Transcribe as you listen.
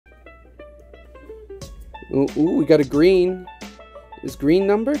Ooh, we got a green. Is green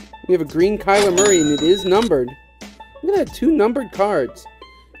numbered? We have a green Kyler Murray, and it is numbered. Look at that, 2 numbered cards.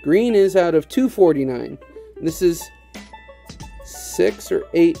 Green is out of 249. This is 6 or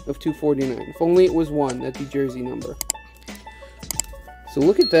 8 of 249. If only it was 1, that'd be jersey number. So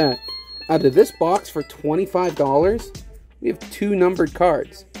look at that. Out of this box for $25, we have 2 numbered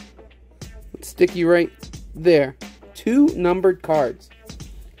cards. Let's stick you right there. 2 numbered cards.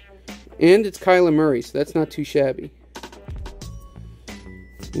 And it's Kyler Murray, so that's not too shabby.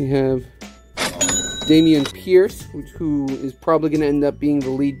 We have Damian Pierce, who is probably going to end up being the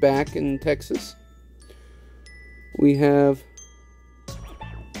lead back in Texas. We have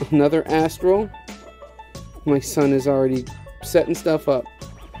another Astro. My son is already setting stuff up.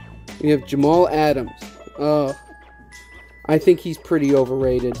 We have Jamal Adams. I think he's pretty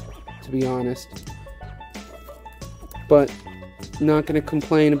overrated, to be honest. But not going to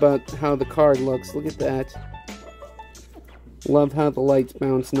complain about how the card looks. Look at that. Love how the light's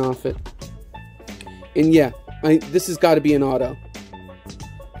bouncing off it. And yeah, this has got to be an auto.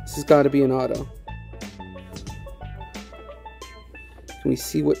 This has got to be an auto. Can we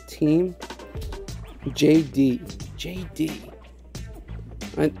see what team? JD.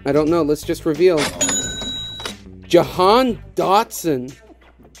 I don't know. Let's just reveal. Jahan Dotson.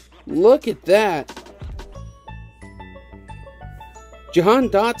 Look at that. Jahan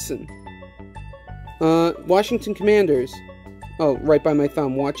Dotson. Washington Commanders. Oh, right by my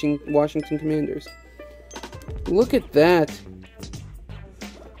thumb. Washington Commanders. Look at that.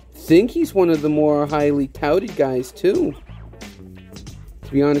 Think he's one of the more highly touted guys, too.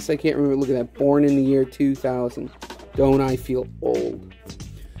 To be honest, I can't remember. Look at that. Born in the year 2000. Don't I feel old?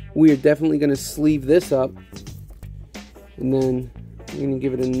 We are definitely going to sleeve this up. And then I'm going to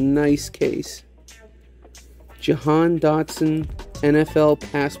give it a nice case. Jahan Dotson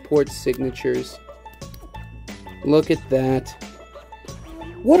NFL Passport Signatures. Look at that.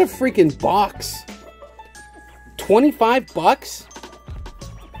 What a freaking box. 25 bucks?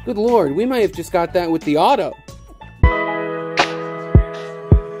 Good lord, we might have just got that with the auto.